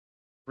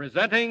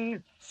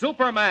presenting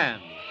Superman.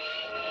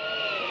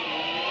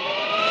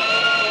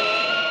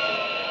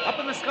 Up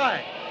in the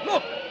sky.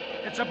 Look,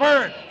 it's a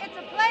bird. It's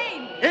a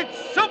plane. It's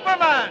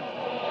Superman.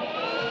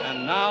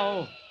 And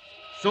now,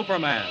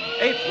 Superman,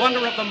 eighth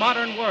wonder of the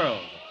modern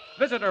world,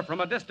 visitor from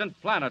a distant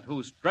planet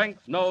whose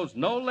strength knows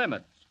no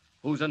limits,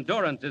 whose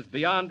endurance is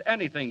beyond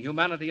anything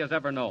humanity has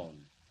ever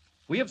known.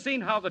 We have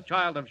seen how the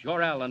child of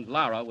Jor-El and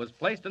Lara was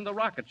placed in the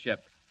rocket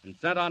ship and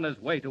sent on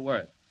his way to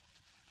Earth.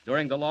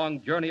 During the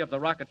long journey of the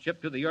rocket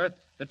ship to the Earth,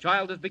 the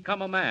child has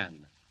become a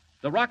man.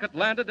 The rocket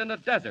landed in a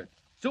desert.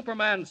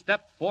 Superman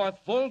stepped forth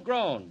full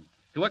grown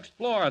to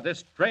explore this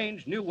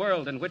strange new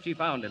world in which he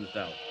found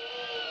himself.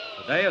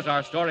 Today, as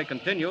our story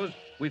continues,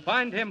 we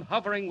find him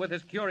hovering with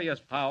his curious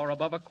power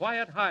above a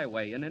quiet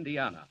highway in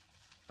Indiana.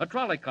 A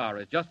trolley car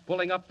is just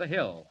pulling up the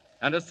hill,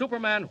 and as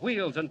Superman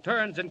wheels and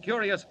turns in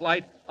curious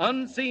flight,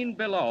 unseen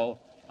below,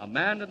 a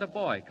man and a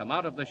boy come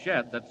out of the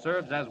shed that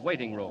serves as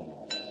waiting room.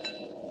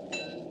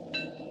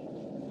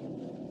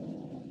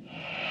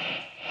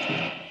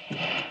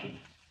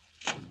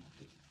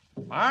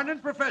 Morning,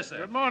 Professor.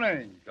 Good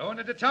morning. Going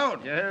into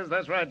town. Yes,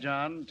 that's right,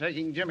 John.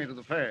 Taking Jimmy to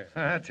the fair.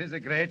 That is a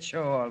great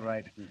show, all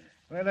right.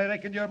 Well, I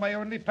reckon you're my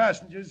only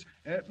passengers.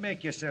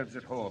 Make yourselves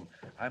at home.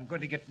 I'm going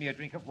to get me a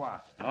drink of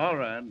water. All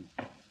right.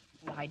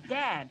 Why,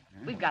 Dad,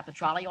 we've got the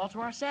trolley all to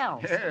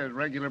ourselves. Yes,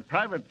 regular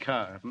private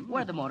car.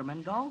 Where'd the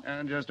motorman go?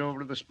 And just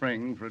over to the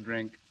spring for a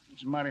drink.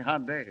 It's a mighty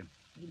hot day.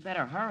 You'd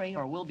better hurry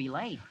or we'll be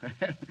late.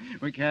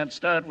 We can't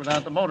start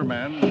without the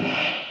motorman.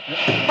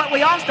 But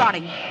we are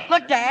starting.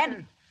 Look,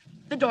 Dad.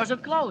 The doors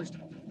have closed.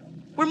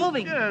 We're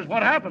moving. Yes,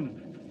 what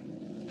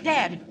happened?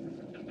 Dad,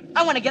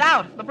 I want to get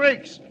out. The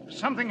brakes.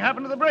 Something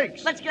happened to the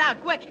brakes. Let's get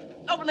out, quick.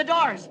 Open the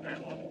doors.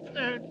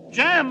 They're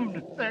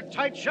jammed. They're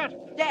tight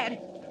shut.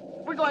 Dad,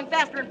 we're going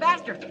faster and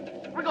faster.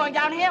 We're going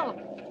downhill.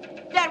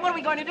 Dad, what are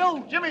we going to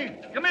do? Jimmy,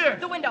 come here.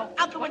 The window.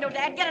 Out the window,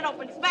 Dad. Get it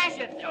open. Smash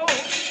it. Oh,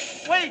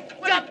 wait.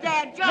 Jump,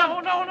 Dad,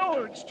 jump.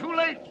 No. It's too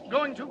late.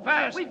 Going too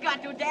fast. We've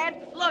got to,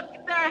 Dad. Look,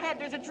 there ahead,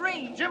 there's a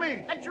tree.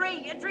 Jimmy. A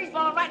tree. A tree's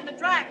falling right in the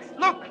tracks.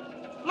 Look.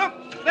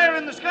 There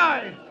in the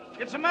sky.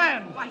 It's a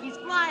man. Why, he's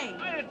flying.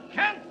 It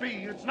can't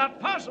be. It's not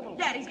possible.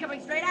 Dad, he's coming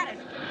straight at us.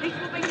 He's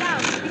swooping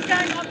down. He's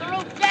tearing off the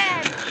roof.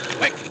 Dad!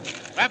 Quick,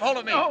 grab hold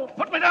of me. No,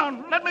 put me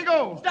down. Let me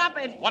go. Stop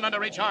it. One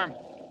under each arm.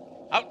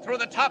 Out through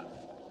the top.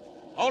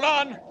 Hold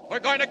on.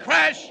 We're going to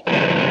crash.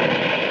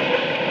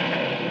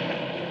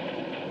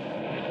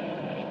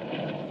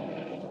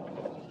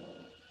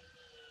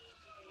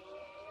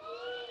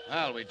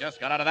 Well, we just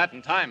got out of that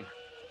in time.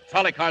 The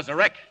trolley car's a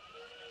wreck.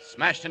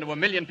 Smashed into a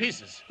million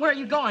pieces. Where are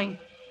you going?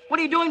 What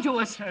are you doing to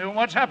us?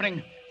 What's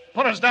happening?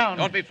 Put us down.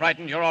 Don't be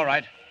frightened. You're all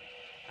right.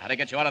 I had to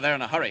get you out of there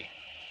in a hurry.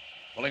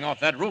 Pulling off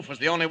that roof was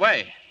the only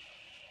way.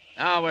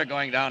 Now we're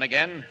going down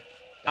again.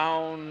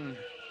 Down.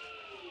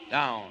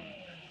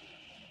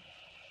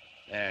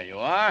 There you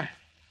are.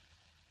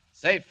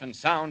 Safe and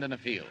sound in a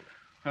field.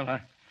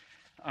 Well,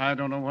 I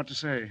don't know what to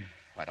say.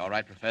 Quite all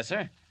right,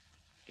 Professor.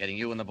 Getting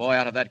you and the boy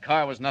out of that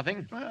car was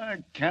nothing.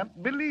 I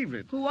can't believe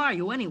it. Who are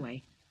you,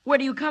 anyway? Where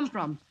do you come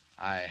from?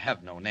 I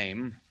have no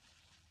name.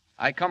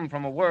 I come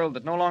from a world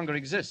that no longer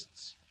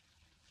exists.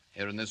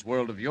 Here in this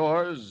world of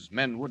yours,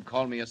 men would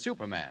call me a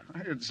Superman.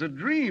 It's a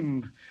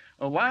dream.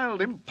 A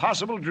wild,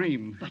 impossible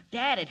dream. But,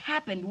 Dad, it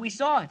happened. We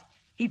saw it.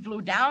 He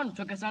flew down,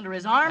 took us under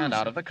his arms. And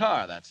out of the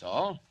car, that's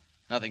all.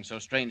 Nothing so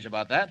strange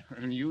about that.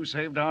 And you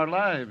saved our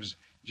lives,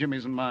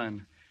 Jimmy's and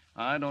mine.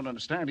 I don't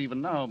understand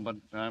even now, but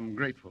I'm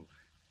grateful.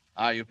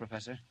 Are you,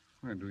 Professor?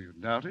 Well, do you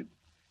doubt it?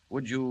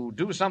 Would you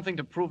do something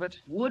to prove it?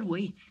 Would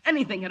we?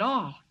 Anything at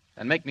all.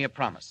 Then make me a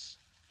promise.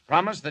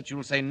 Promise that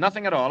you'll say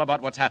nothing at all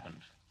about what's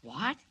happened.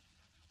 What?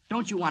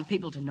 Don't you want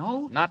people to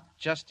know? Not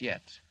just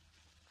yet.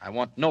 I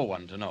want no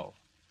one to know,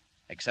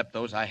 except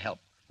those I help.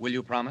 Will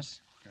you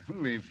promise?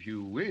 Well, if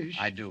you wish.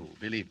 I do,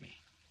 believe me.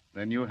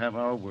 Then you have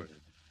our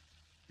word.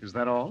 Is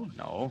that all?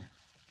 No.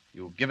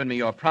 You've given me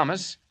your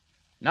promise.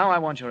 Now I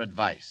want your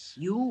advice.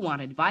 You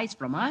want advice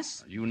from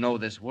us? You know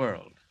this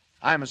world.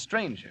 I'm a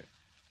stranger.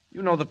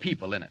 You know the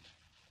people in it.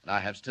 And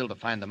I have still to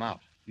find them out.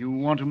 You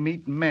want to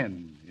meet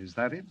men, is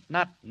that it?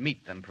 Not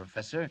meet them,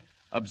 Professor.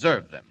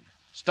 Observe them.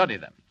 Study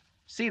them.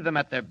 See them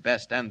at their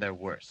best and their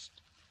worst.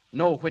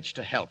 Know which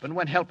to help and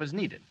when help is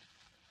needed.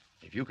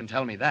 If you can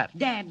tell me that,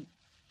 Dad,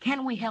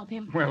 can we help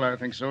him? Well, I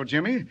think so,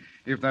 Jimmy,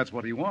 if that's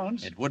what he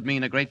wants. it would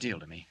mean a great deal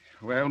to me.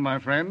 Well, my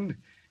friend,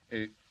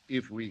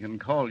 if we can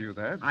call you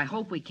that, I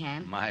hope we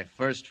can. My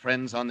first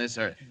friends on this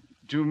earth.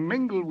 to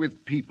mingle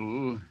with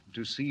people,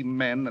 to see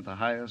men at the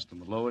highest and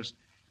the lowest,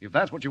 if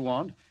that's what you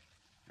want,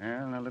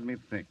 well, now let me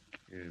think.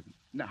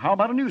 Now, how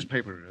about a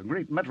newspaper, a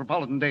great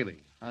metropolitan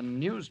daily? A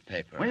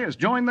newspaper? Well, yes,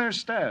 join their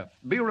staff.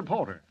 Be a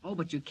reporter. Oh,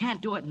 but you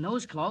can't do it in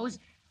those clothes.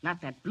 Not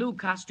that blue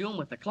costume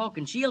with the cloak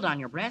and shield on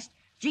your breast.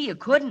 Gee, you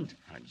couldn't.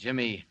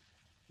 Jimmy,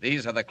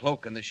 these are the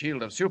cloak and the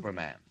shield of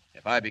Superman.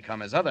 If I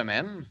become as other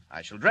men,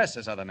 I shall dress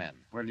as other men.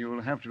 Well,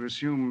 you'll have to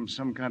assume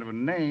some kind of a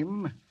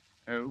name.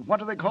 What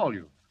do they call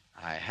you?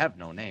 I have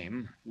no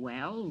name.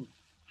 Well,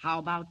 how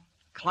about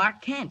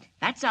Clark Kent.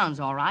 That sounds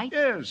all right.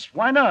 Yes,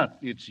 why not?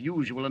 It's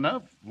usual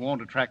enough.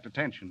 Won't attract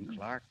attention.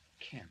 Clark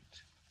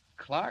Kent.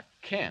 Clark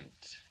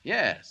Kent.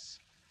 Yes.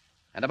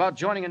 And about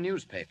joining a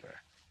newspaper.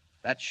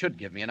 That should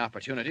give me an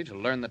opportunity to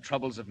learn the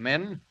troubles of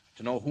men,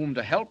 to know whom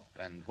to help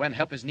and when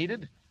help is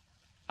needed.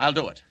 I'll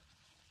do it.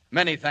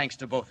 Many thanks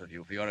to both of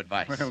you for your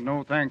advice. Well,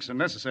 no thanks are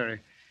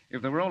necessary.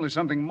 If there were only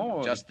something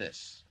more. Just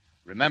this.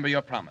 Remember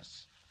your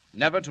promise.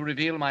 Never to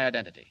reveal my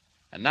identity.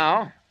 And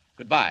now,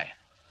 goodbye.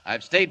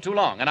 I've stayed too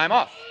long, and I'm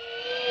off.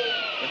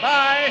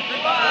 Goodbye.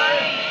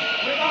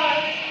 Goodbye.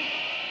 Goodbye.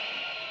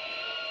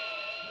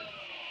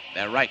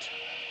 They're right.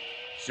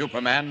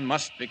 Superman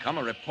must become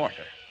a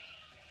reporter.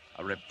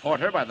 A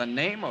reporter by the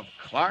name of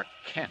Clark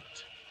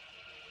Kent.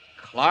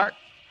 Clark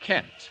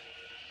Kent.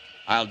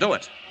 I'll do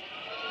it.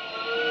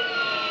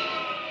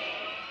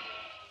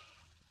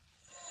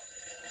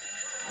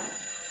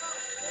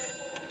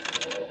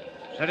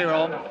 Steady,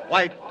 Rome.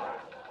 White.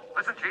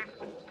 Listen, Chief.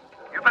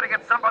 You better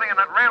get somebody in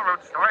that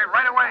railroad story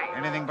right away.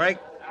 Anything break?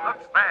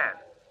 Looks bad.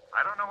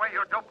 I don't know where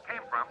your dope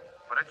came from,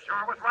 but it sure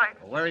was right.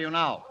 Where are you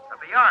now? At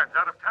the yards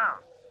out of town.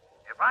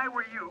 If I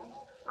were you,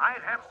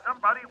 I'd have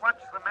somebody watch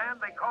the man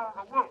they call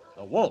the Wolf.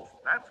 The Wolf.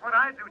 That's what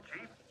I do,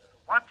 Chief.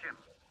 Watch him,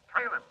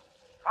 trail him,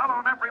 follow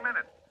him every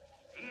minute.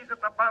 He's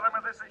at the bottom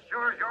of this as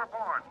sure as you're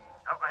born.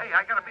 Oh, hey,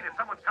 I gotta beat it.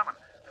 Someone's coming.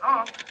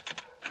 So,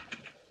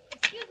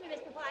 Excuse me,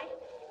 Mr. White.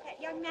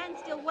 That young man's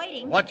still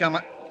waiting. What young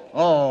man?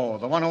 Oh,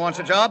 the one who wants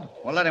a job?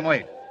 Well, let him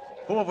wait.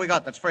 Who have we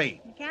got that's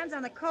free? McCann's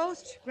on the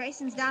coast.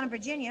 Grayson's down in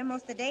Virginia.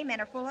 Most of the day men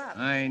are full up.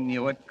 I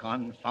knew it.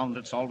 Confound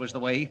it's always the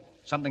way.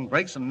 Something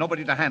breaks and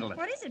nobody to handle it.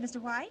 What is it,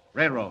 Mr. White?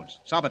 Railroads.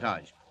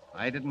 Sabotage.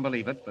 I didn't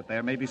believe it, but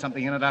there may be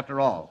something in it after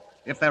all.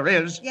 If there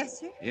is... Yes,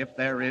 sir. If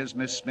there is,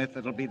 Miss Smith,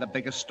 it'll be the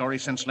biggest story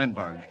since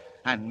Lindbergh.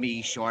 And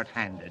me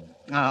short-handed.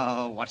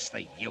 Oh, what's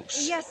the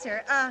use? Yes,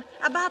 sir.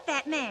 About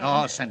that man.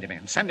 Oh, send him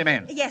in. Send him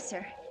in. Yes,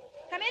 sir.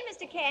 Come in,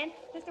 Mr. Kent.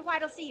 Mr.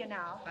 White will see you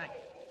now. Thank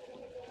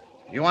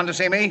you. You want to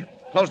see me?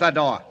 Close that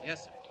door.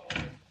 Yes,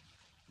 sir.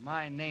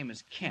 My name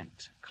is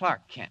Kent.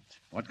 Clark Kent.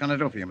 What can I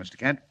do for you, Mr.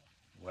 Kent?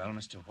 Well,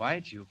 Mr.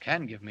 White, you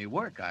can give me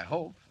work, I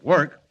hope.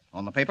 Work?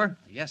 On the paper?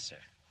 Yes, sir.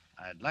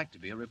 I'd like to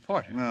be a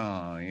reporter.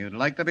 Oh, you'd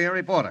like to be a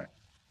reporter.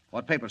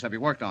 What papers have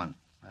you worked on?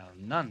 Well,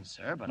 none,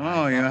 sir, but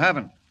Oh, you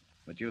haven't.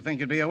 But you think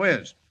you'd be a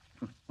whiz.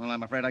 Well,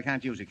 I'm afraid I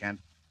can't use you, Kent.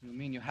 You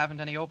mean you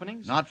haven't any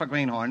openings? Not for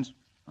greenhorns.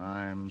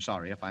 I'm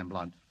sorry if I'm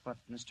blunt. But,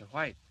 Mr.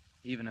 White,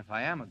 even if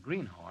I am a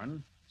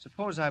greenhorn,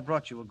 suppose I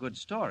brought you a good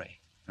story.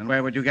 And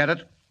where would you get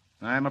it?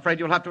 I'm afraid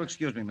you'll have to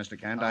excuse me, Mr.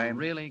 Kent. A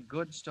really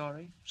good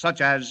story?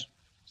 Such as...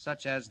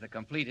 Such as the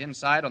complete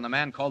inside on the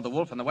man called the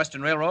Wolf on the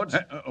Western Railroads?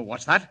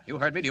 What's that? You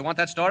heard me. Do you want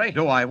that story?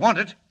 Do I want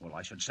it? Well,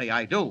 I should say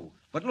I do.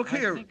 But look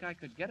here. I think I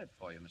could get it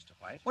for you, Mr.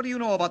 White. What do you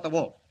know about the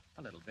Wolf?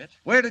 A little bit.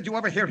 Where did you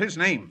ever hear his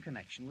name?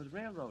 Connection with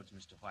railroads,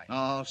 Mr. White.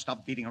 Oh,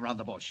 stop beating around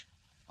the bush.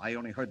 I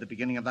only heard the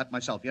beginning of that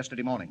myself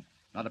yesterday morning.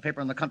 Not a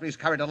paper in the country's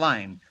carried a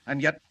line,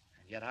 and yet...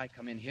 And yet I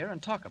come in here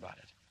and talk about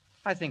it.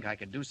 I think I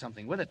could do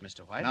something with it,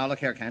 Mr. White. Now, look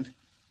here, Kent.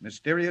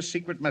 Mysterious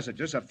secret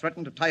messages have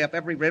threatened to tie up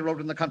every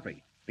railroad in the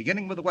country,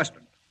 beginning with the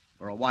Western.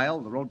 For a while,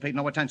 the road paid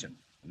no attention.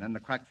 And then the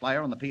crack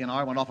flyer on the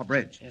P&R went off a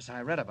bridge. Yes,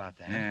 I read about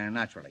that.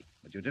 Naturally.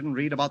 But you didn't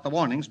read about the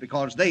warnings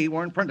because they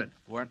weren't printed.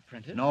 Weren't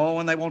printed? No,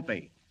 and they won't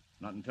be.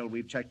 Not until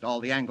we've checked all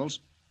the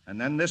angles.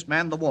 And then this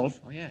man, the Wolf.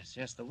 Oh, yes,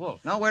 the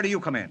Wolf. Now, where do you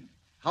come in?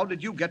 How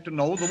did you get to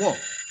know the Wolf?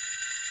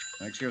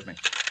 Excuse me.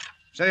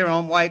 Steady,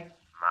 Rome, White.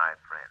 my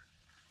friend,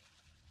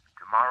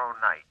 tomorrow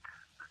night,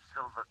 the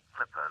Silver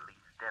Clipper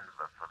leaves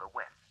Denver for the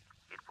west.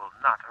 It will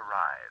not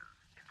arrive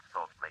in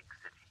Salt Lake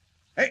City.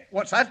 Hey,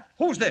 what's that?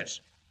 Who's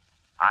this?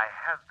 I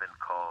have been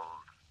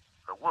called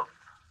the Wolf.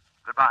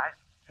 Goodbye.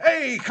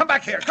 Hey, come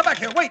back here. Come back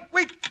here. Wait.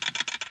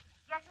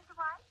 Yes, Mr.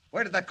 White?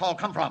 Where did that call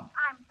come from?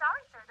 I'm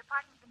sorry, sir. The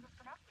party's been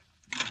disconnected.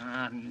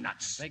 Ah,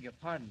 nuts. Beg your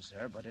pardon,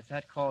 sir, but if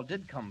that call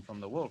did come from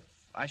the Wolf,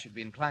 I should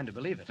be inclined to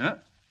believe it. Huh?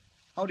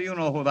 How do you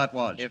know who that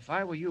was? If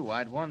I were you,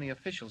 I'd warn the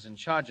officials in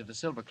charge of the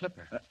Silver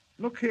Clipper.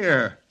 Look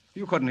here.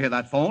 You couldn't hear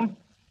that phone.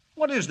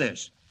 What is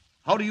this?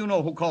 How do you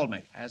know who called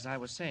me? As I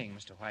was saying,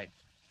 Mr. White,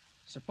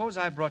 suppose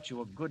I brought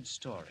you a good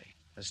story.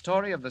 The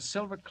story of the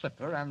Silver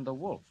Clipper and the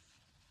Wolf.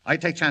 I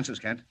take chances,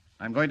 Kent.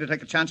 I'm going to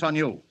take a chance on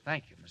you.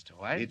 Thank you, Mr.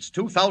 White. It's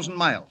 2,000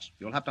 miles.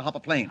 You'll have to hop a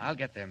plane. I'll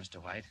get there,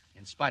 Mr. White,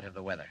 in spite of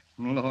the weather.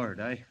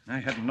 Lord, I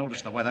hadn't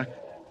noticed the weather.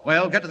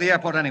 Well, get to the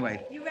airport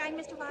anyway. You rang,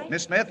 Mr. White?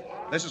 Miss Smith,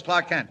 this is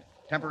Clark Kent,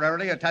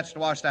 temporarily attached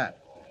to our staff.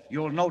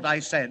 You'll note I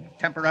said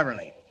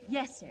temporarily.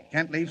 Yes, sir.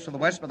 Kent leaves for the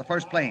west by the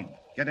first plane.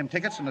 Get him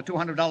tickets and a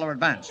 $200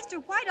 advance.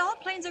 Mr. White, all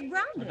planes are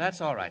grounded.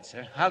 That's all right,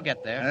 sir. I'll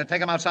get there.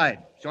 Take him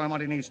outside. Show him what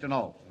he needs to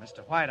know. Mr.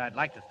 White, I'd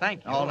like to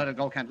thank you. Oh, let it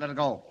go, Kent. Let it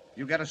go.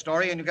 You get a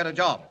story and you get a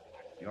job.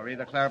 You're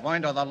either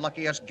clairvoyant or the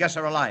luckiest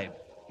guesser alive.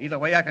 Either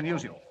way, I can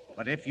use you.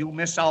 But if you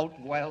miss out,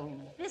 well...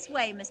 This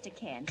way, Mr.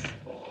 Kent.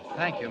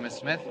 Thank you, Miss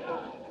Smith.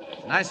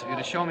 Nice of you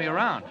to show me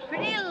around.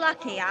 Pretty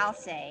lucky, I'll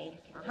say.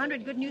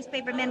 100 good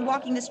newspaper men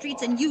walking the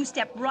streets, and you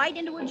step right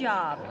into a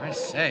job. I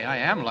say, I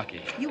am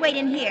lucky. You wait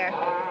in here.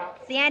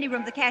 It's the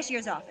anteroom of the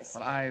cashier's office.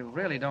 Well, I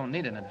really don't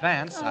need an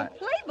advance. Oh,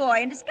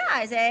 playboy in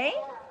disguise, eh?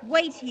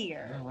 Wait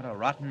here. Oh, what a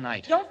rotten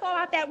night. Don't fall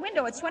out that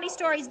window. It's 20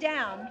 stories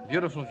down.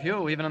 Beautiful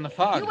view, even in the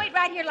fog. You wait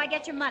right here till I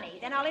get your money.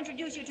 Then I'll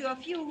introduce you to a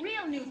few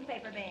real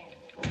newspaper men.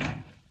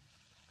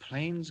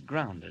 Planes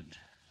grounded.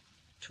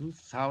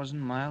 2,000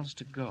 miles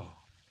to go.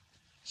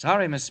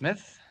 Sorry, Miss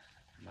Smith.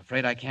 I'm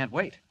afraid I can't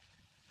wait.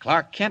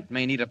 Clark Kent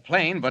may need a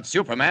plane, but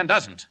Superman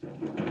doesn't.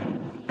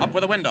 Up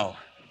with the window.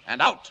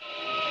 And out.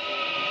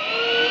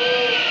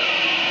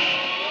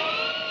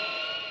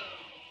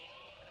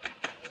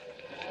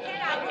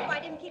 Ted, I hope I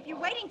didn't keep you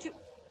waiting too.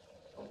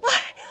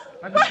 What?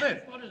 Miss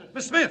Smith.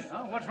 Miss Smith.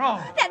 Oh, what's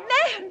wrong? That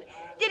man!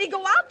 Did he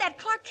go out, that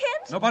Clark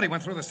Kent? Nobody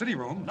went through the city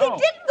room. He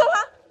didn't go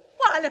out.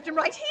 Well, I left him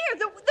right here,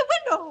 the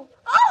window.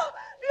 Oh,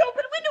 the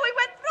open window. He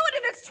went through it,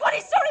 and it's 20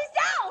 stories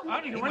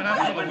down. He went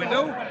out through the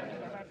window.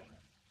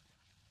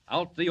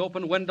 Out the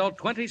open window,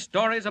 20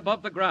 stories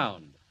above the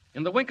ground.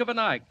 In the wink of an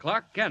eye,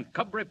 Clark Kent,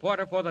 cub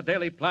reporter for the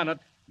Daily Planet,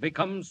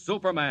 becomes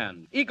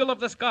Superman, eagle of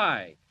the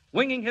sky,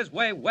 winging his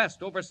way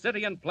west over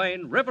city and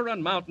plain, river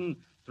and mountain,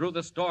 through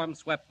the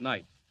storm-swept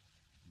night.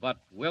 But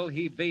will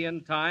he be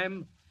in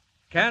time?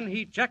 Can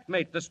he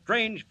checkmate the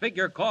strange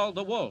figure called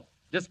the Wolf,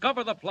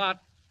 discover the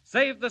plot,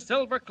 save the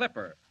Silver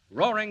Clipper,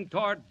 roaring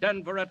toward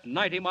Denver at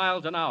 90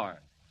 miles an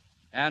hour?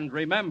 And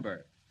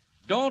remember,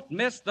 don't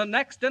miss the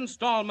next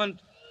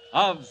installment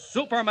of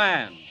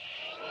Superman.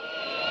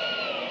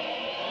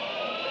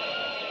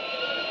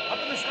 Up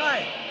in the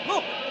sky.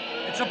 Look,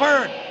 it's a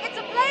bird. It's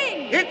a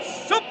plane.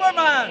 It's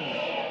Superman.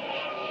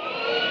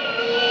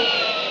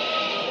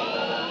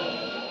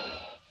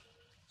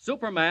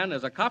 Superman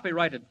is a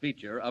copyrighted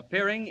feature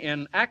appearing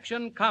in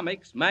Action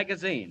Comics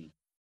magazine.